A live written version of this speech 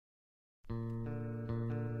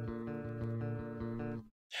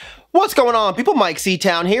What's going on, people? Myke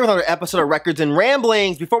C-Town here with another episode of Records and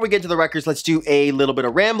Ramblings. Before we get to the records, let's do a little bit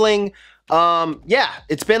of rambling. Yeah,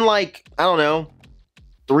 it's been like, I don't know,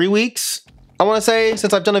 3 weeks, I want to say,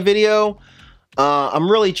 since I've done a video. I'm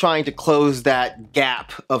really trying to close that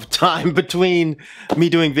gap of time between me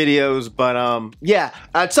doing videos, but yeah,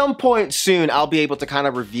 at some point soon, I'll be able to kind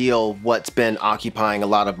of reveal what's been occupying a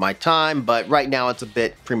lot of my time, but right now it's a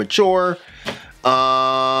bit premature.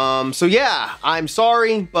 So yeah, I'm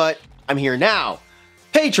sorry, but I'm here now.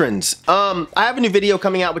 Patrons, I have a new video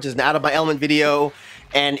coming out, which is an Out of My Element video,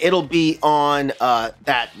 and it'll be on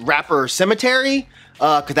that rapper Cemetery,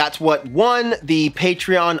 because that's what won the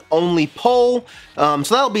Patreon only poll. So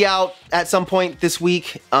that'll be out at some point this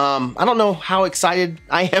week. I don't know how excited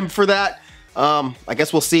I am for that. I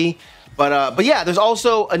guess we'll see. But yeah, there's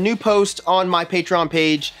also a new post on my Patreon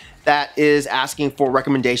page that is asking for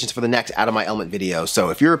recommendations for the next Out of My Element video.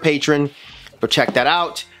 So if you're a patron, go check that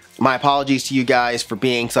out. My apologies to you guys for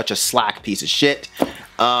being such a slack piece of shit.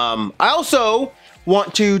 I also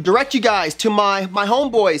want to direct you guys to my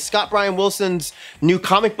homeboy, Scott Brian Wilson's new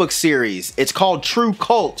comic book series. It's called True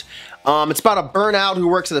Cult. It's about a burnout who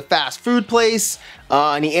works at a fast food place,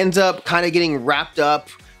 and he ends up kind of getting wrapped up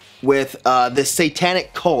with this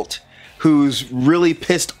satanic cult who's really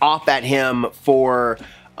pissed off at him for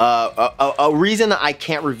a reason I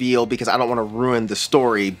can't reveal because I don't want to ruin the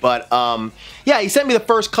story. But yeah, he sent me the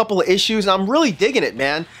first couple of issues, and I'm really digging it,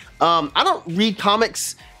 man. I don't read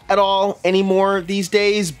comics at all anymore these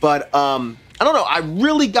days, but I don't know, I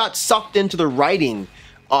really got sucked into the writing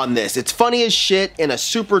on this. It's funny as shit in a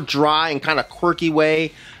super dry and kind of quirky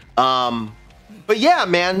way. But yeah,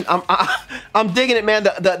 man, I'm digging it, man.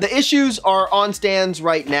 The issues are on stands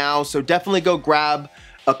right now, so definitely go grab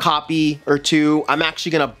a copy or two. I'm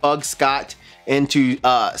actually gonna bug Scott into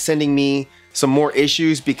sending me some more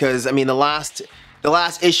issues, because I mean the last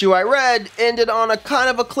issue I read ended on a kind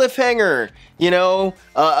of a cliffhanger, you know,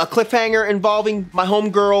 a cliffhanger involving my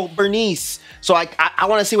homegirl Bernice. So I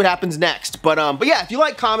want to see what happens next. But yeah, if you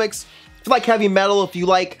like comics, if you like heavy metal, if you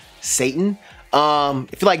like Satan,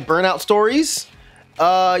 if you like burnout stories,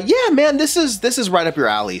 yeah, man, this is right up your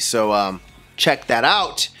alley. So check that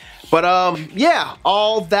out. But yeah,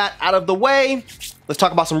 all that out of the way, let's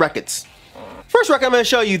talk about some records. First record I'm going to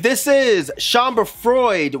show you, this is Chambre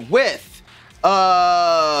Freude with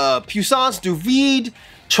Puissance du vide,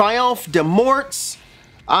 Triomphe de morts.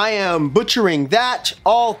 I am butchering that.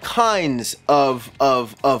 All kinds of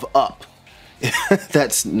up.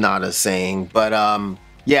 That's not a saying, but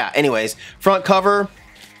yeah, anyways, front cover,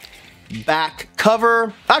 back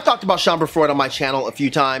cover. I've talked about Chambre Freude on my channel a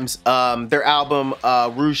few times. Their album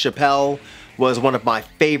Rouge Chapelle was one of my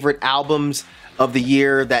favorite albums of the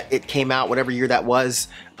year that it came out, whatever year that was.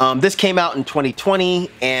 This came out in 2020,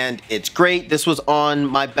 and it's great. This was on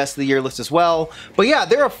my best of the year list as well. But yeah,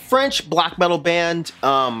 they're a French black metal band,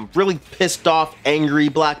 really pissed off, angry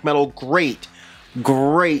black metal, great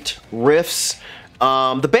riffs.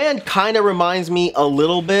 The band kind of reminds me a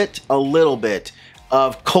little bit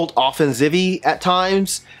of Cult Offensive at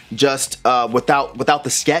times, just without the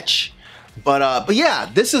sketch. But yeah,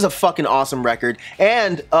 this is a fucking awesome record.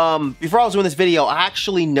 And before I was doing this video, I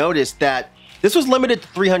actually noticed that this was limited to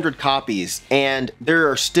 300 copies, and there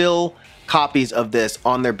are still copies of this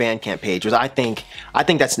on their Bandcamp page, which I think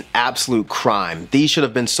that's an absolute crime. These should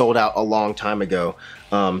have been sold out a long time ago.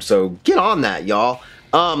 So get on that, y'all.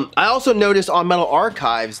 I also noticed on Metal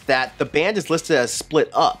Archives that the band is listed as split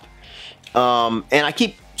up. And I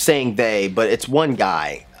keep saying they, but it's one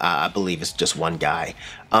guy. I believe it's just one guy.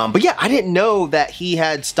 But yeah, I didn't know that he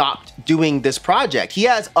had stopped doing this project. He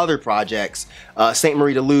has other projects, Saint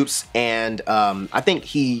Marie de Loops, and I think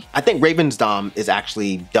Ravensdom is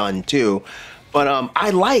actually done too. But I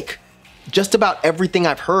like just about everything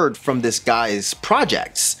I've heard from this guy's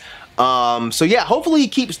projects. So yeah, hopefully he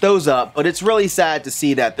keeps those up, but it's really sad to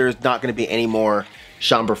see that there's not going to be any more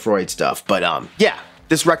Chambre Freude stuff. But yeah,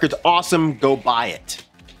 this record's awesome. Go buy it.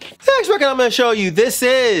 The next record I'm going to show you, this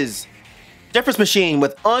is Difference Machine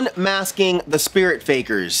with Unmasking the Spirit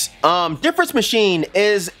Fakers. Difference Machine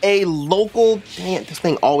is a local, dang it, this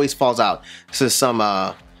thing always falls out. This is some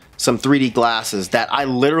 3D glasses that I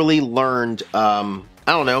literally learned, I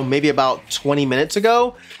don't know, maybe about 20 minutes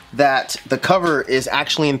ago, that the cover is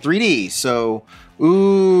actually in 3D. So,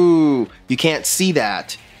 ooh, you can't see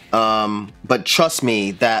that. But trust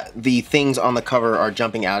me that the things on the cover are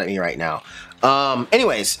jumping out at me right now.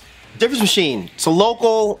 Anyways, Difference Machine. It's a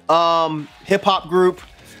local hip-hop group.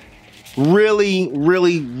 Really,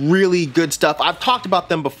 really, really good stuff. I've talked about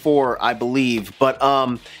them before, I believe, but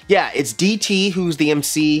yeah, it's DT who's the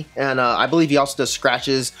MC, and I believe he also does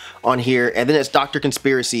scratches on here, and then it's Dr.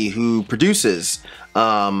 Conspiracy who produces.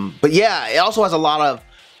 But yeah, it also has a lot of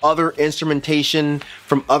other instrumentation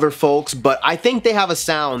from other folks, but I think they have a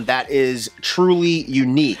sound that is truly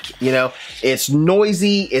unique. You know, it's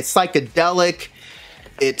noisy, it's psychedelic,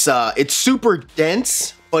 it's super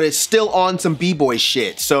dense, but it's still on some b-boy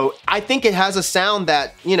shit. So I think it has a sound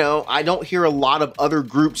that, you know, I don't hear a lot of other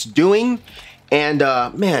groups doing. And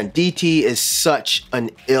man, DT is such an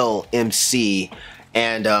ill MC.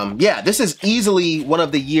 And yeah, this is easily one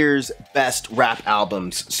of the year's best rap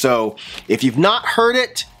albums. So if you've not heard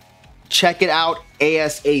it, check it out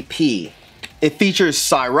ASAP. It features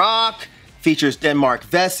Cyrock, features Denmark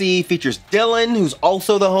Vesey, features Dylan, who's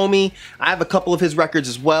also the homie. I have a couple of his records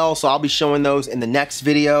as well, so I'll be showing those in the next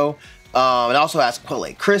video. It also has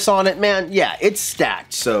Quelle Chris on it, man. Yeah, it's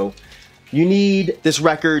stacked, so you need this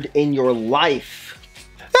record in your life.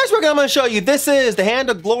 Next record I'm gonna show you, this is the Hand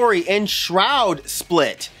of Glory ENSHROUD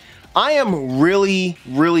split. I am really,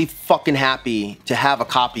 really fucking happy to have a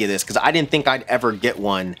copy of this because I didn't think I'd ever get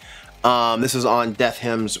one. This is on Death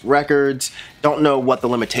Hymns Records. Don't know what the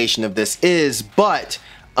limitation of this is, but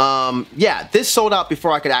yeah, this sold out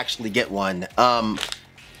before I could actually get one.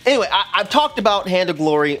 Anyway, I've talked about Hand of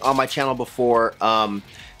Glory on my channel before.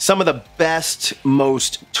 Some of the best,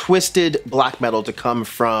 most twisted black metal to come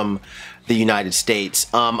from the United States.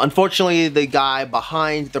 Unfortunately, the guy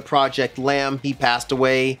behind the project, Lamb, he passed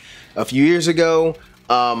away a few years ago.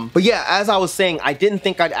 But yeah, as I was saying, I didn't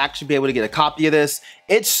think I'd actually be able to get a copy of this.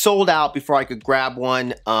 It sold out before I could grab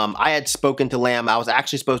one. I had spoken to Lamb. I was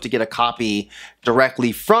actually supposed to get a copy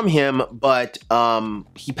directly from him, but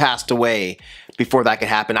he passed away before that could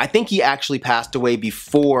happen. I think he actually passed away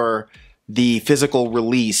before the physical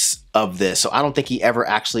release of this, so I don't think he ever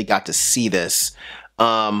actually got to see this.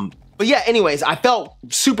 But yeah, anyways, I felt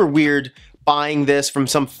super weird buying this from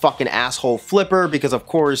some fucking asshole flipper because, of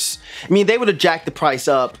course, I mean, they would have jacked the price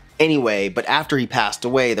up anyway, but after he passed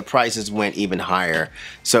away, the prices went even higher.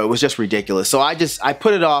 So it was just ridiculous. So I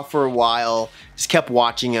put it off for a while, just kept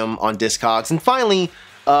watching him on Discogs, and finally,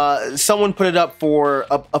 someone put it up for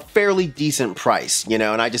a fairly decent price, you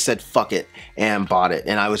know, and I just said, fuck it, and bought it,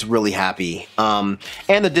 and I was really happy. And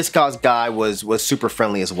the Discogs guy was super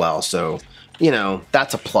friendly as well, so, you know,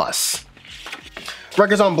 that's a plus.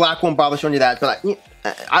 Records on black won't bother showing you that, but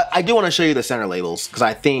I do want to show you the center labels because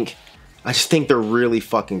I just think they're really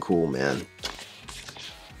fucking cool, man.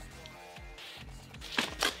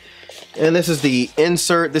 And this is the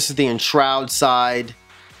insert, this is the ENSHROUD side,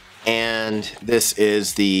 and this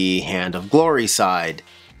is the Hand of Glory side.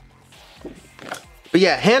 But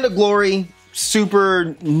yeah, Hand of Glory,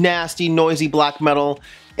 super nasty, noisy black metal.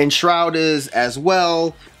 ENSHROUD is as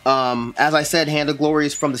well. As I said, Hand of Glory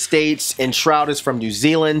is from the States, ENSHROUD is from New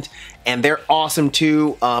Zealand, and they're awesome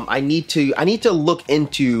too. I need to look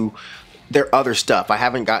into their other stuff. I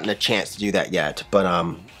haven't gotten a chance to do that yet,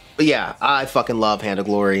 but yeah, I fucking love Hand of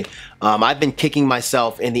Glory. I've been kicking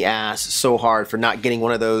myself in the ass so hard for not getting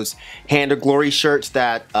one of those Hand of Glory shirts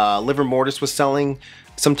that Liver Mortis was selling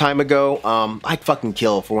some time ago. I'd fucking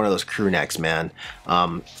kill for one of those crew necks, man.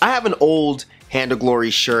 I have an old Hand of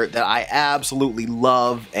Glory shirt that I absolutely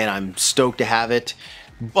love, and I'm stoked to have it.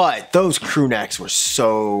 But those crew necks were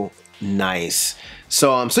so nice.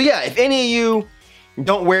 So yeah, if any of you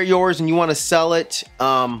don't wear yours and you want to sell it,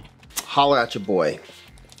 holler at your boy.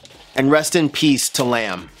 And rest in peace to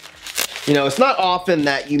Lamb. You know, it's not often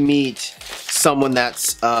that you meet someone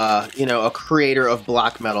that's, you know, a creator of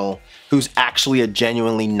black metal who's actually a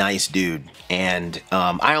genuinely nice dude. And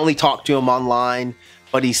I only talked to him online,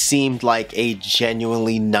 but he seemed like a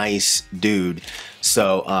genuinely nice dude.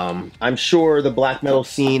 So I'm sure the black metal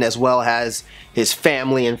scene, as well as his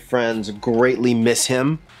family and friends, greatly miss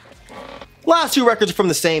him. Last two records are from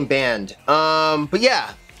the same band. But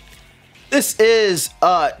yeah, this is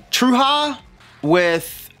TRHA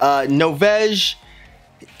with novej,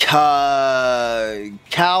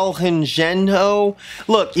 kalhnjënno.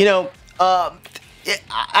 Look, you know,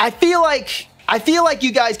 I feel like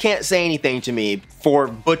you guys can't say anything to me for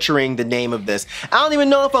butchering the name of this. I don't even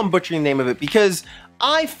know if I'm butchering the name of it because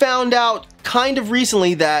I found out kind of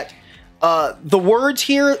recently that the words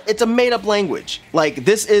here, it's a made-up language. Like,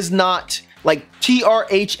 this is not, like,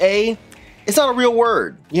 TRHA, it's not a real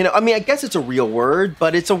word. You know, I mean, I guess it's a real word,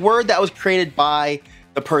 but it's a word that was created by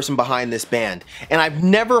the person behind this band. And I've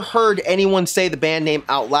never heard anyone say the band name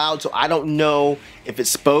out loud, so I don't know if it's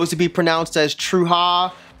supposed to be pronounced as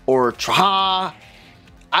TRHA or TRHA.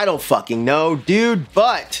 I don't fucking know, dude,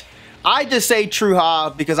 but I just say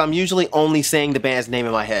TRHA because I'm usually only saying the band's name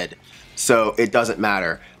in my head, so it doesn't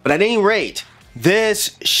matter. But at any rate,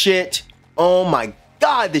 this shit, oh my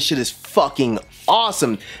god, this shit is fucking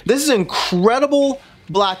awesome. This is incredible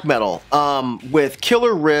black metal with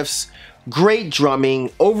killer riffs, great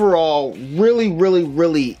drumming, overall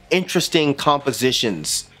really interesting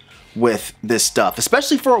compositions with this stuff,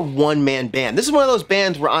 especially for a one-man band. This is one of those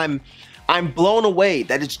bands where I'm blown away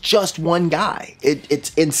that it's just one guy.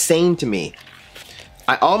 It's insane to me.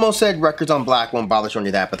 I almost said records on black won't bother showing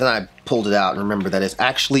you that, but then I pulled it out and remember that it's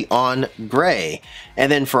actually on gray.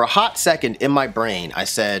 And then for a hot second in my brain, I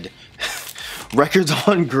said records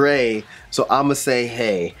on gray, so I'm gonna say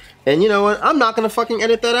hey. And you know what? I'm not gonna fucking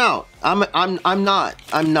edit that out. I'm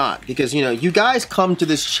not, because you know, you guys come to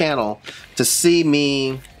this channel to see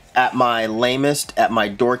me at my lamest, at my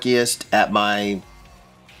dorkiest, at my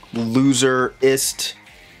loser-ist.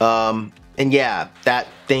 And yeah, that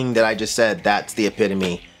thing that I just said, that's the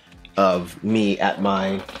epitome of me at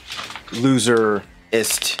my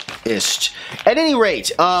loser-ist. At any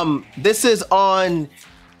rate, this is on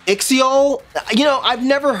Ixiol. You know, I've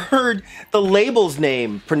never heard the label's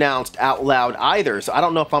name pronounced out loud either, so I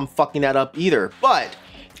don't know if I'm fucking that up either, but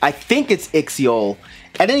I think it's Ixiol.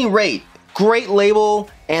 At any rate, great label,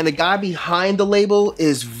 and the guy behind the label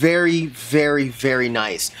is very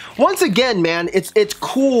nice. Once again, man, it's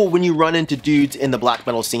cool when you run into dudes in the black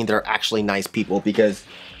metal scene that are actually nice people, because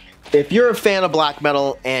if you're a fan of black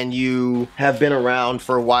metal and you have been around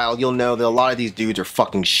for a while, you'll know that a lot of these dudes are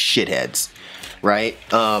fucking shitheads, right?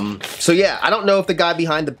 So yeah, I don't know if the guy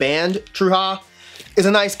behind the band, TRHA, is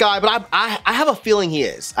a nice guy, but I have a feeling he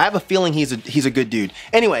is. I have a feeling he's a good dude.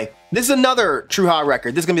 Anyway, this is another TRHA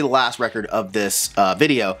record. This is gonna be the last record of this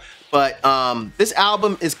video. But this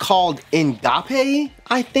album is called Inagape,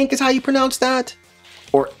 I think is how you pronounce that.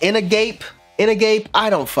 Or Inagape. I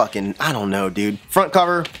don't know, dude. Front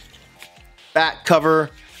cover, back cover.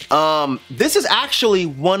 This is actually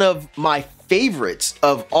one of my favorites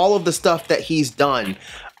of all of the stuff that he's done.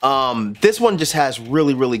 This one just has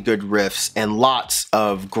really good riffs and lots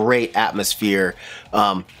of great atmosphere,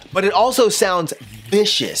 but it also sounds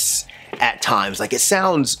vicious at times. Like, it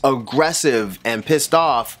sounds aggressive and pissed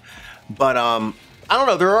off, but I don't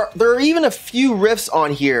know, there are even a few riffs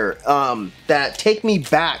on here that take me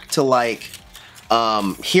back to like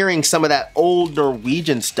hearing some of that old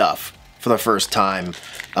Norwegian stuff for the first time.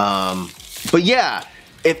 But yeah,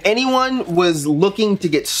 if anyone was looking to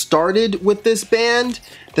get started with this band,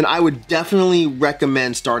 then I would definitely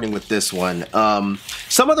recommend starting with this one.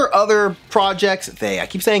 Some of their other projects, I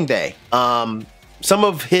keep saying they, some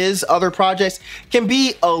of his other projects can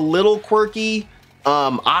be a little quirky.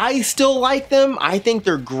 I still like them. I think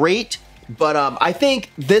they're great, but I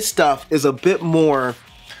think this stuff is a bit more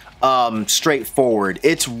straightforward.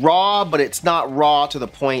 It's raw, but it's not raw to the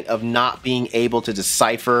point of not being able to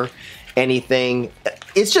decipher anything.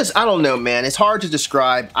 It's just, I don't know, man. It's hard to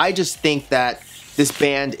describe. I just think that this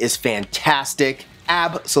band is fantastic.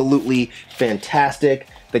 Absolutely fantastic.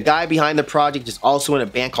 The guy behind the project is also in a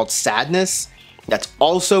band called Sadness. That's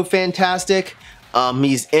also fantastic.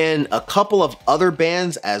 He's in a couple of other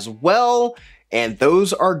bands as well, and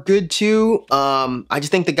those are good too. I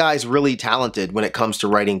just think the guy's really talented when it comes to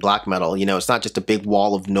writing black metal. You know, it's not just a big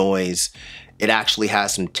wall of noise. It actually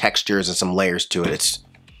has some textures and some layers to it. It's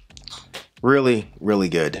really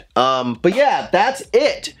good. But yeah, that's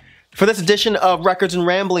it for this edition of Records and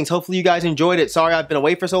Ramblings. Hopefully you guys enjoyed it. Sorry I've been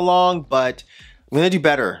away for so long, but I'm gonna do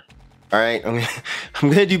better. All right, I'm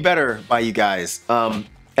gonna do better by you guys.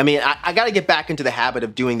 I mean, I gotta get back into the habit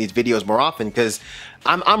of doing these videos more often, because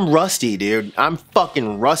I'm rusty, dude. I'm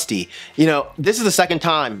fucking rusty. You know, this is the second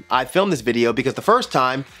time I filmed this video, because the first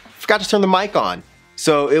time I forgot to turn the mic on.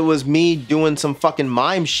 So it was me doing some fucking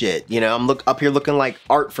mime shit. You know, I'm up here looking like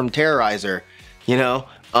Art from Terrorizer, you know?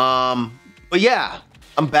 But yeah,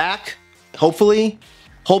 I'm back. Hopefully,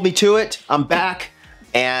 hold me to it. I'm back,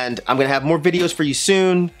 and I'm gonna have more videos for you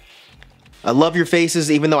soon. I love your faces,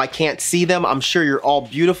 even though I can't see them. I'm sure you're all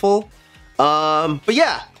beautiful. But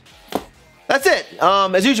yeah, that's it.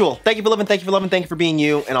 As usual, thank you for living, thank you for loving, thank you for being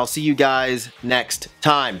you, and I'll see you guys next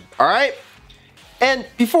time. All right? And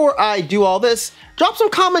before I do all this, drop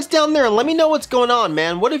some comments down there and let me know what's going on,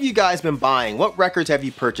 man. What have you guys been buying? What records have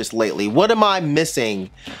you purchased lately? What am I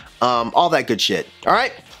missing? All that good shit. All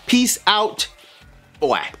right? Peace out.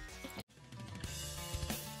 Boy.